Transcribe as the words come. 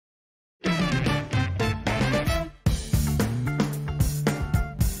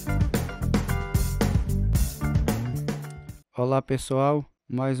Olá pessoal,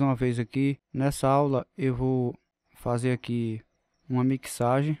 mais uma vez aqui. Nessa aula eu vou fazer aqui uma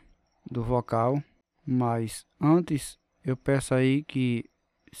mixagem do vocal, mas antes eu peço aí que,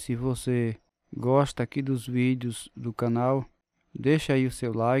 se você gosta aqui dos vídeos do canal, deixa aí o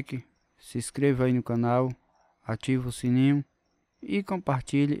seu like, se inscreva aí no canal, ativa o sininho e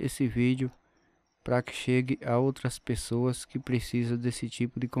compartilhe esse vídeo para que chegue a outras pessoas que precisam desse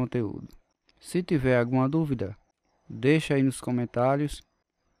tipo de conteúdo. Se tiver alguma dúvida, deixa aí nos comentários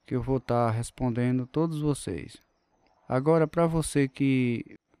que eu vou estar respondendo todos vocês. Agora, para você que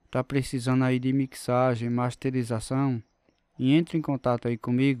está precisando aí de mixagem, masterização, e entre em contato aí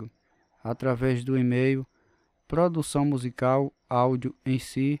comigo através do e-mail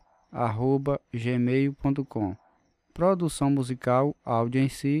produçãomusicalaudioemsi@gmail.com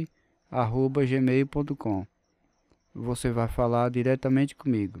produçãomusicalaudioemsi@gmail.com. Você vai falar diretamente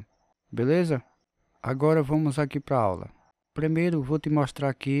comigo, beleza? Agora vamos aqui para a aula. Primeiro vou te mostrar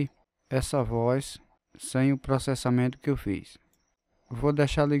aqui essa voz sem o processamento que eu fiz. Vou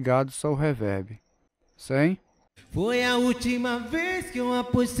deixar ligado só o reverb. Sem? Foi a última vez que eu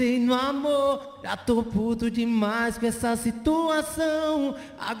apostei no amor. Já tô puto demais com essa situação.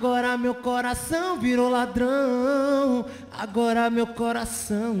 Agora meu coração virou ladrão. Agora meu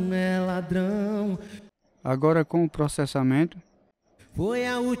coração é ladrão. Agora com o processamento. Foi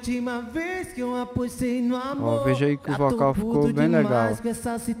a última vez que eu apostei no amor. Veja aí que o vocal ficou bem legal. Com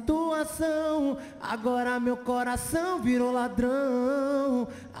essa situação. Agora meu coração virou ladrão.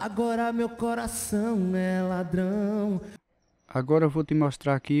 Agora meu coração é ladrão. Agora eu vou te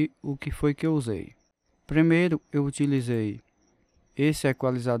mostrar aqui o que foi que eu usei. Primeiro eu utilizei esse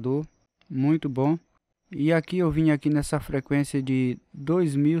equalizador, muito bom. E aqui eu vim aqui nessa frequência de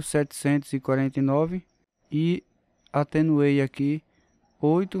 2749 e atenuei aqui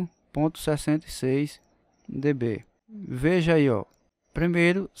 8.66 dB. Veja aí, ó.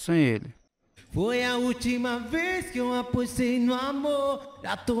 Primeiro sem ele. Foi a última vez que eu apostei no amor.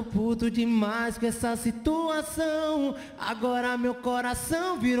 Já tô puto demais com essa situação. Agora meu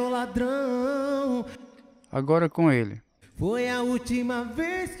coração virou ladrão. Agora com ele. Foi a última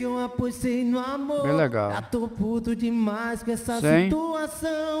vez que eu apostei no amor. Bem legal. Já tô puto demais com essa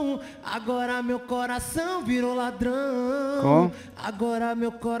situação. Agora meu coração virou ladrão. Agora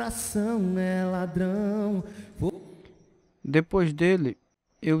meu coração é ladrão. Depois dele,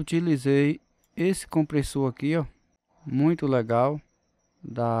 eu utilizei esse compressor aqui, ó, muito legal,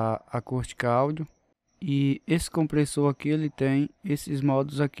 da Acústica Áudio. E esse compressor aqui, ele tem esses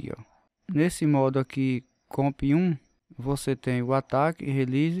modos aqui, ó. Nesse modo aqui, Comp 1, você tem o ataque,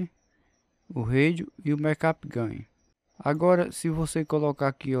 release, o radio e o backup gain. Agora, se você colocar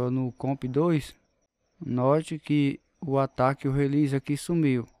aqui, ó, no Comp 2, note que o ataque e o release aqui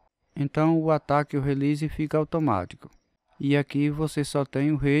sumiu. Então o ataque e o release fica automático. E aqui você só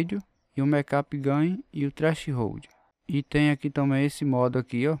tem o radio e o backup gain e o threshold. E tem aqui também esse modo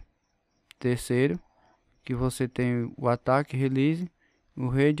aqui, ó, terceiro, que você tem o ataque, release, o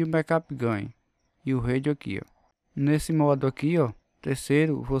radio e o backup gain e o radio aqui, ó. Nesse modo aqui, ó,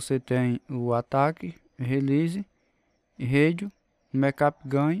 terceiro, você tem o ataque, release, radio, backup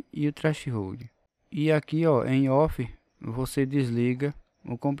gain e o threshold. E aqui, ó, em off, você desliga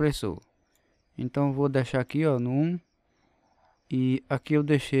o compressor. Então vou deixar aqui, ó, no 1. E aqui eu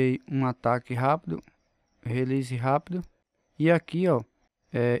deixei um ataque rápido, release rápido. E aqui, ó,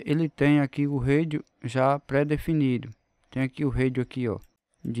 ele tem aqui o radio já pré-definido. Tem aqui o radio aqui, ó,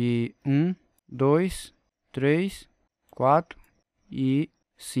 de 1, 2, 3, 4 e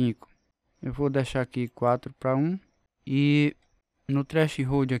 5. Eu vou deixar aqui 4 para 1. E no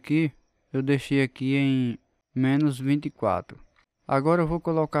threshold aqui, eu deixei aqui em menos 24. Agora eu vou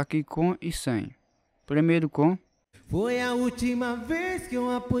colocar aqui com e sem. Primeiro com. Foi a última vez que eu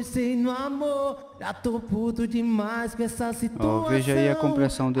apostei no amor. Já tô puto demais com essa situação. Veja aí a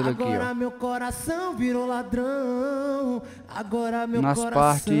compressão dele aqui, ó. Agora meu coração virou ladrão. Agora meu nas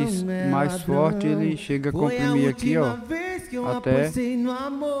partes mais fortes ele chega a comprimir aqui, ó, até no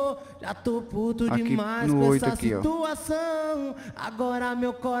amor. Já tô puto aqui demais no com 8 essa aqui, situação. Agora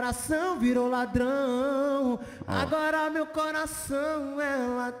meu coração virou ladrão. Agora meu coração é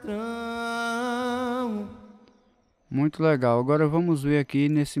ladrão. Muito legal. Agora vamos ver aqui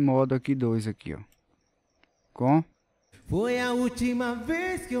nesse modo aqui 2 aqui, ó. Com. Foi a última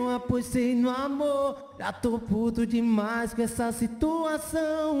vez que eu apostei no amor. Já tô puto demais com essa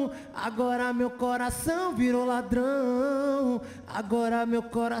situação. Agora meu coração virou ladrão. Agora meu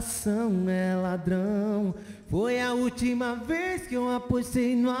coração é ladrão. Foi a última vez que eu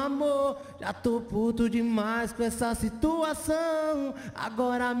apostei no amor. Já tô puto demais com essa situação.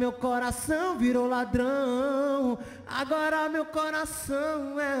 Agora meu coração virou ladrão. Agora meu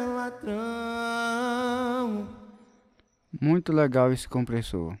coração é ladrão. Muito legal esse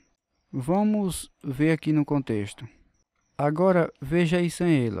compressor. Vamos ver aqui no contexto. Agora veja aí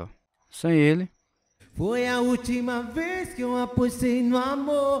sem ele, ó. Sem ele. Foi a última vez que eu apostei no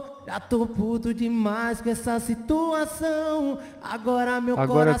amor. Já tô puto demais com essa situação. Agora meu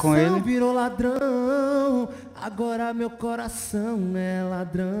coração virou ladrão. Agora meu coração é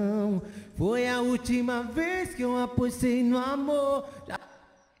ladrão. Foi a última vez que eu apostei no amor.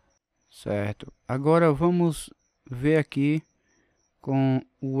 Certo. Agora vamos ver aqui com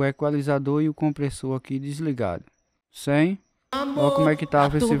o equalizador e o compressor aqui desligado. Sem. Olha como é que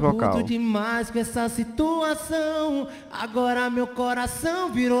tava esse vocal. Puto demais com essa situação. Agora meu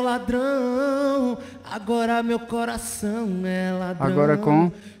coração virou ladrão. Agora meu coração é ladrão. Agora com.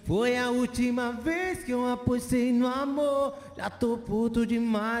 Foi a última vez que eu apostei no amor. Já tô puto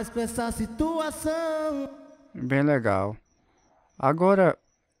demais com essa situação. Bem legal. Agora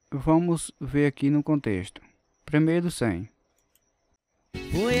vamos ver aqui no contexto. Primeiro sem.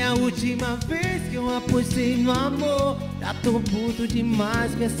 Foi a última vez que eu apostei no amor. Já tô puto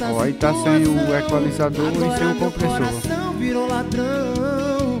demais com essa situação. Aí tá sem o equalizador e sem o compressor. Agora meu coração virou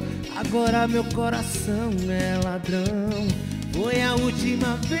ladrão. Agora meu coração é ladrão. Foi a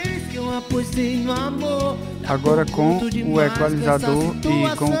última vez que eu apostei no amor. Agora com o equalizador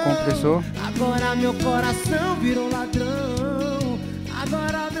e com o compressor. Agora meu coração virou ladrão.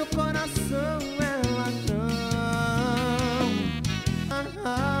 Agora meu coração é ladrão.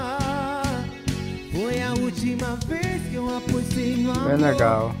 Foi a última vez que eu apostei no amor. Bem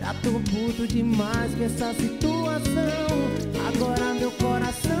legal. Já tô puto demais com essa situação. Agora meu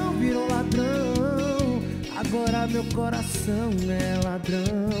coração virou ladrão. Agora meu coração é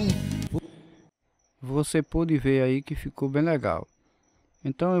ladrão. Você pôde ver aí que ficou bem legal.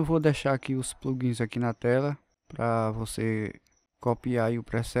 Então eu vou deixar aqui os plugins aqui na tela para você copiar aí o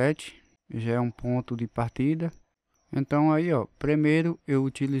preset. Já é um ponto de partida. Então aí, ó, primeiro eu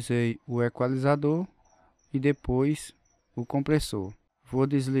utilizei o equalizador e depois o compressor. Vou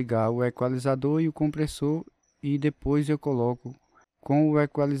desligar o equalizador e o compressor e depois eu coloco com o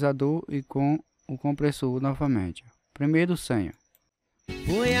equalizador e com o compressor novamente. Primeiro sem.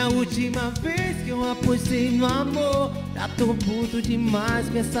 Foi a última vez que eu apostei no amor. Já tô puto demais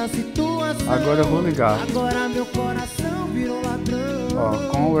com essa situação. Agora eu vou ligar. Agora meu coração virou ladrão.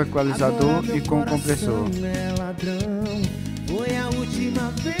 Ó, com o equalizador e com o compressor. É ladrão. Foi a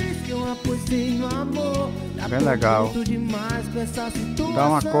última vez que eu apostei no amor. Já bem legal. Puto demais com essa situação. Dá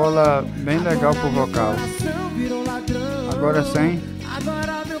uma cola bem legal pro vocal. Virou ladrão. Agora sem.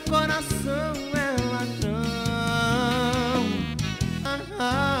 Agora meu coração é ladrão.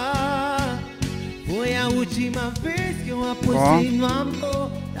 Foi a última vez que eu apostei no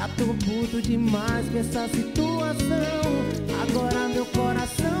amor. Já tô puto demais com essa situação. Agora meu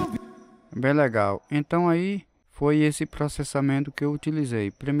coração. Bem legal. Então aí foi esse processamento que eu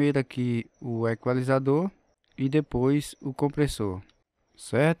utilizei. Primeiro aqui o equalizador e depois o compressor.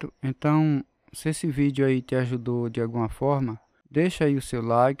 Certo? Então, se esse vídeo aí te ajudou de alguma forma, deixa aí o seu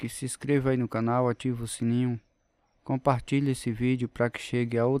like, se inscreva aí no canal, ativa o sininho. Compartilhe esse vídeo para que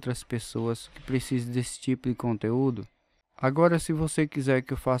chegue a outras pessoas que precisem desse tipo de conteúdo. Agora, se você quiser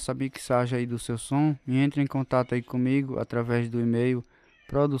que eu faça a mixagem aí do seu som, entre em contato aí comigo através do e-mail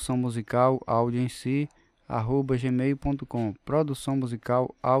produçãomusicalaudioemsi@gmail.com.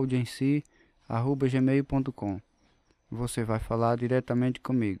 produçãomusicalaudioemsi@gmail.com. Você vai falar diretamente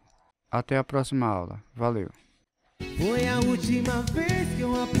comigo. Até a próxima aula. Valeu. Foi a última vez que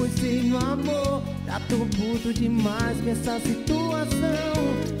eu apostei no amor. Já tô puto demais com essa situação.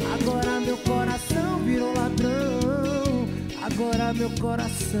 Agora meu coração virou ladrão. Agora meu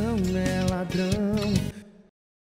coração é ladrão.